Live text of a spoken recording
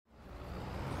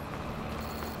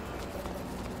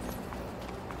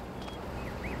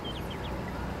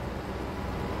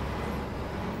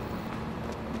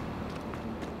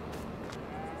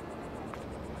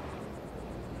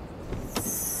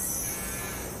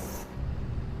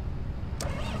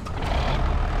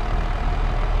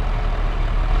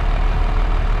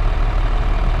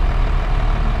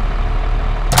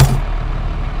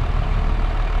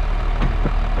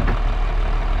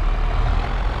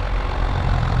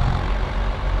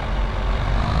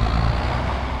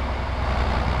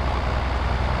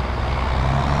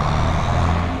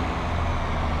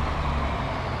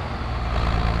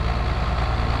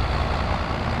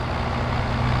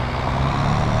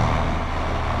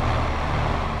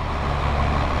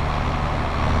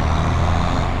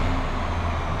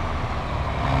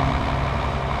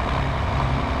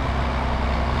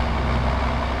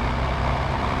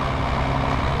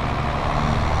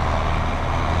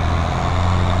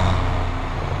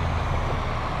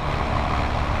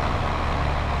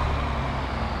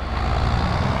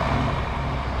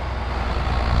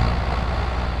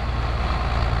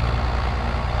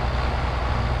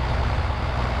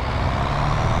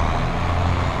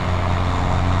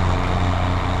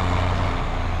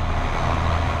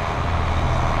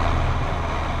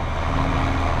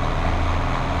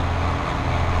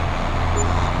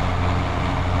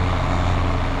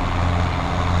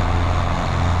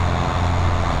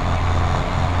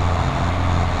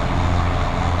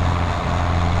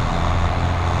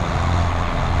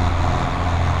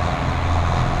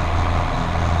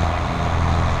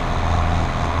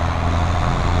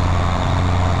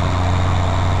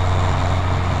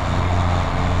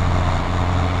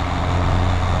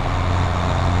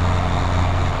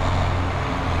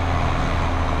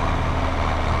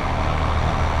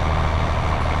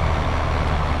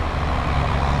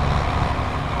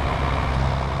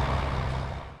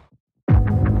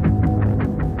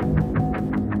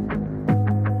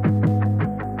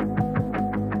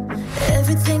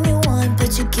everything you want,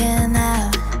 but you can't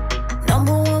have.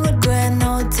 Number one regret,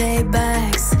 no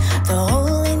takebacks. The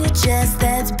hole in your chest,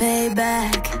 that's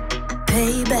payback.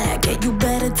 Payback, yeah, you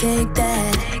better take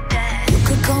that. You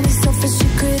could call me selfish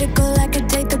and critical, I could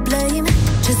take the blame.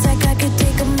 Just like I could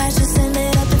take a match and send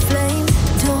it up in flames.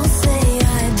 Don't say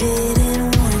I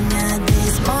didn't warn ya,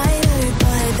 this might hurt,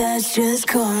 but that's just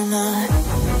karma.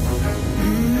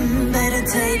 Better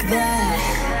take that.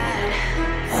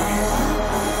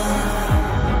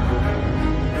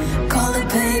 Call it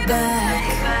payback.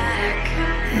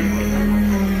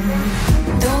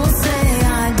 Don't say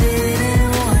I didn't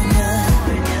warn ya.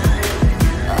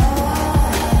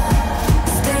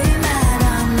 Stay mad,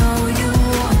 I know you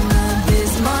wanna.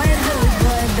 This might hurt,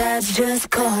 but that's just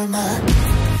karma.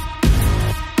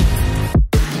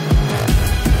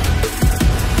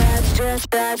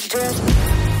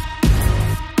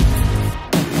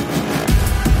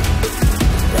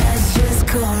 That's just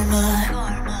karma.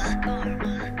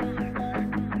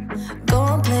 Go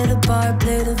and play the part,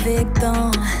 play the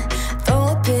victim. Throw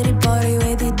a pity party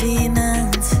with your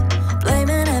demons.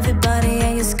 Blaming everybody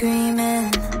and you're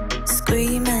screaming,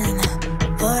 screaming.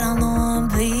 But I'm the one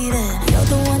bleeding. You're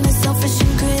the one that's selfish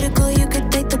and critical, you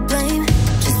could take the blame.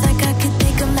 Just like I could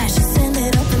take a match and send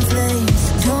it up in flames.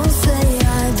 Don't say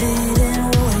I didn't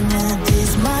warn ya,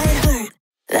 this might hurt.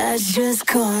 That's just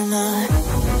karma.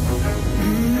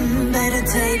 Better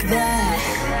take that.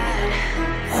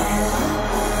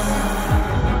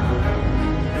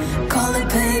 Call it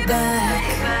payback.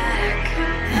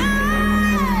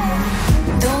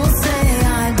 Don't say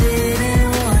I didn't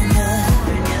warn ya.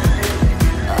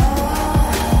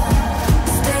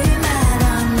 Stay mad,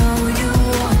 I know you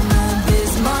wanna.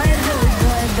 This might hurt,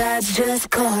 but that's just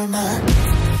karma.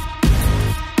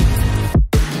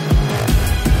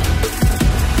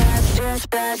 That's just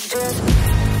karma.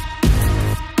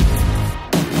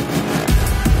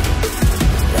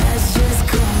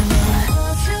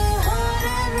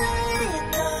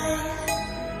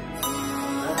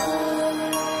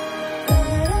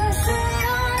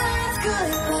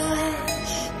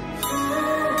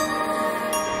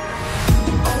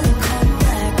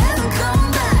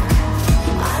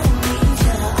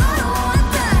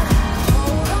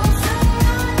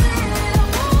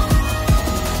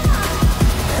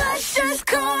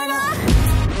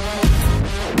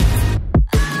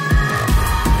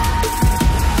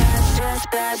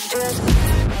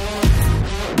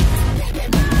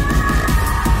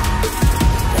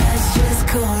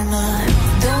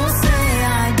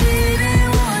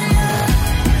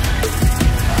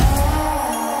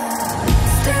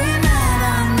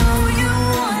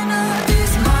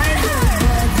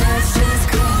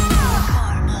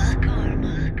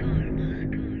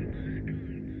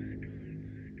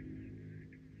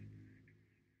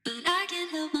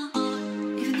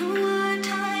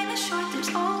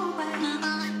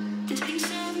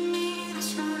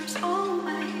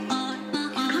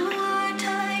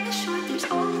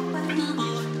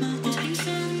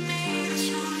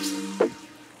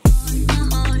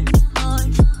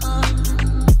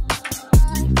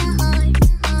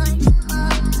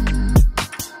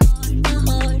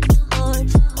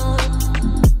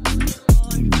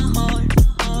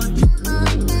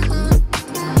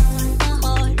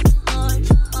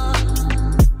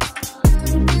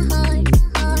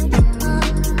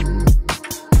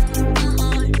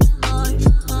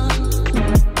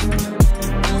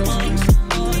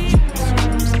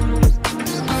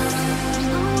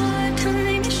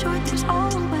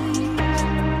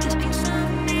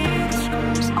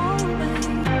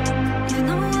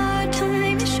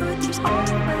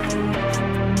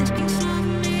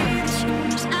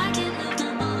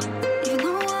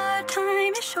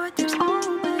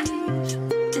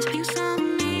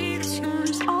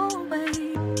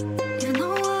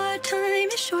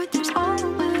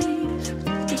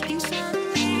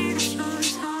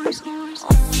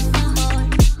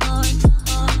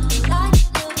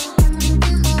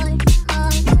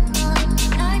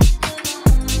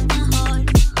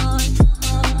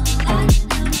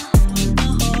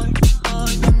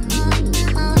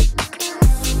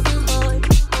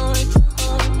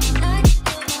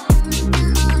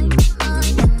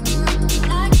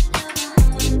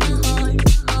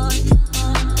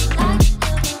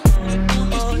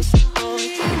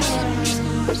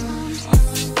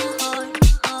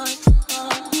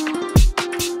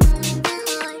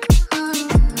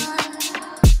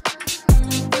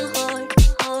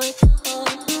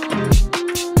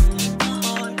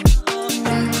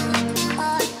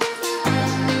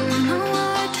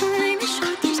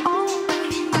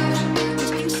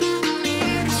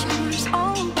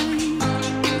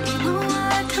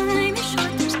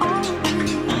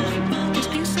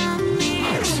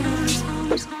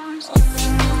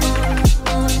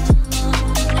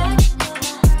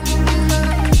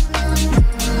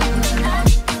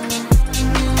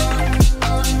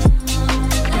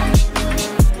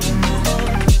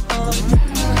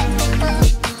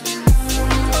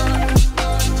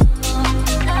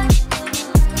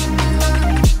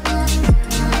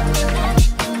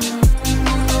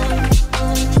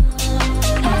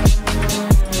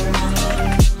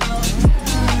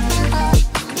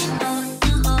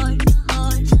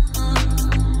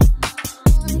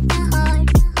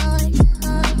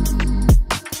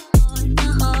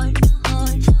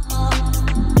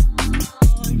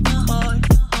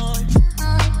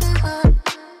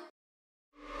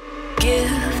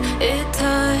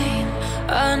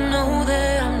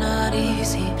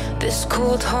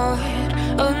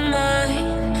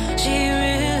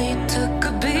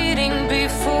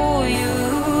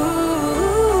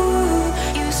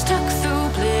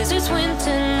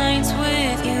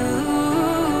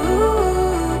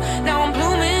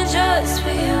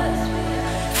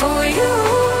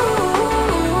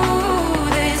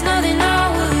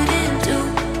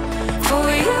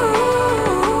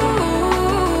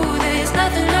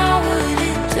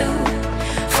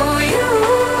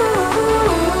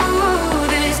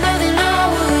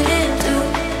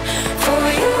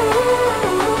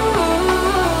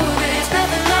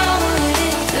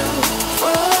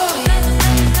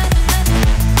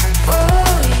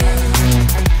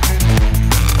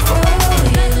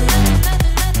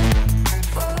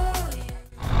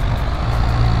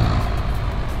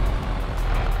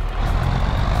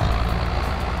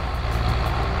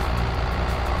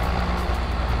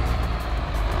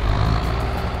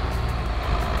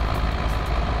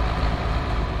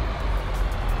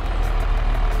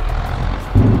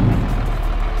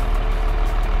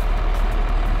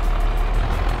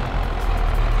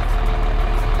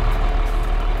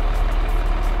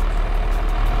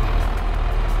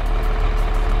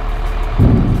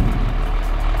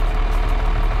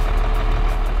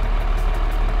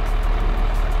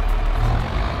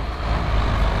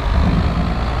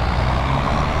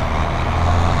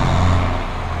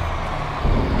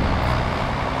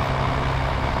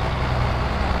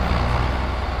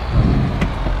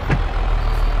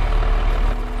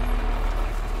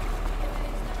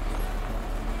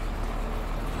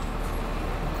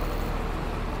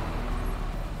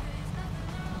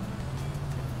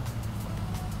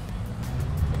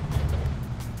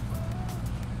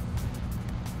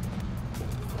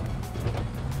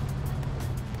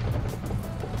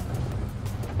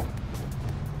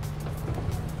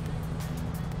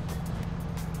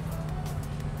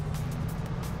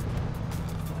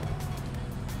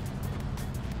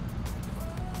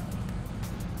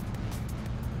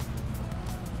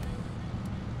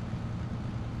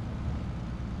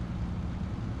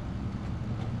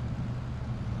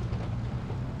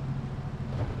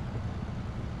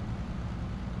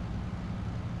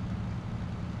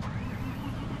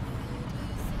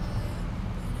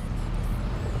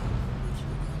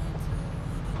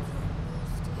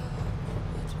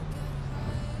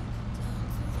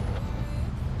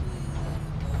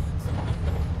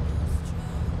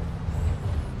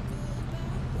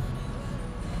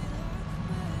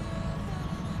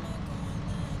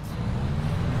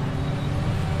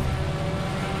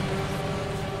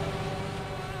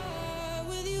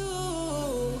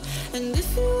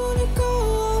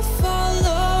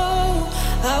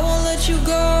 you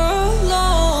go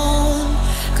alone.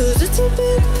 Cause it's a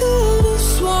big pill to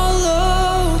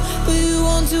swallow, but you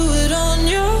won't do it on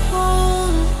your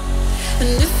own. And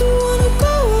if you wanna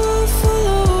go, I'll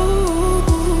follow.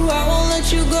 I won't let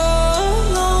you go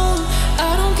alone.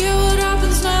 I don't care what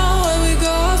happens now, where we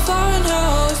go, how far and how.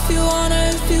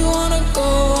 If you wanna go,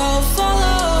 I'll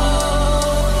follow.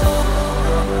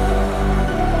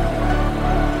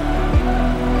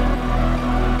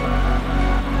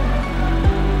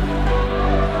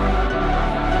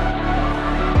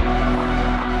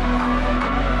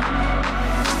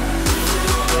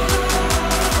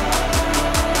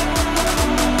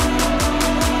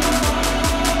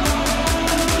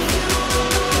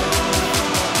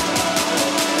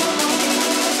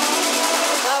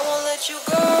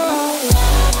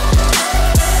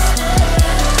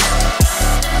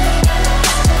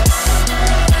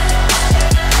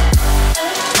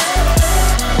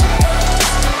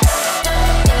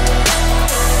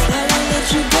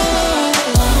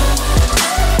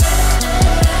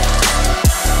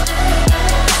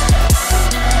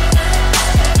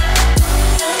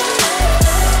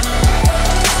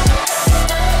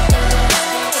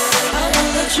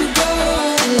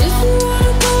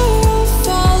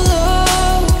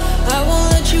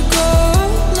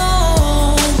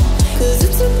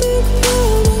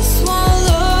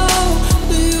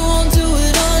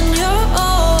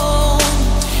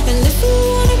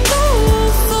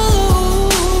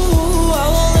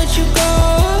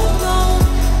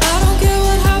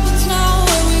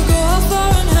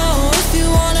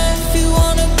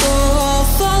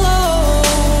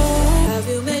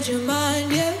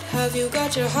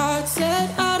 Your heart set,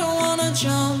 I don't wanna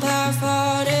jump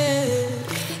half-hearted.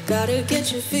 Gotta get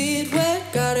your feet wet,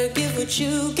 gotta give what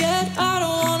you get. I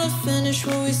don't wanna finish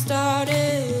where we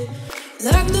started.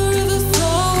 Like the river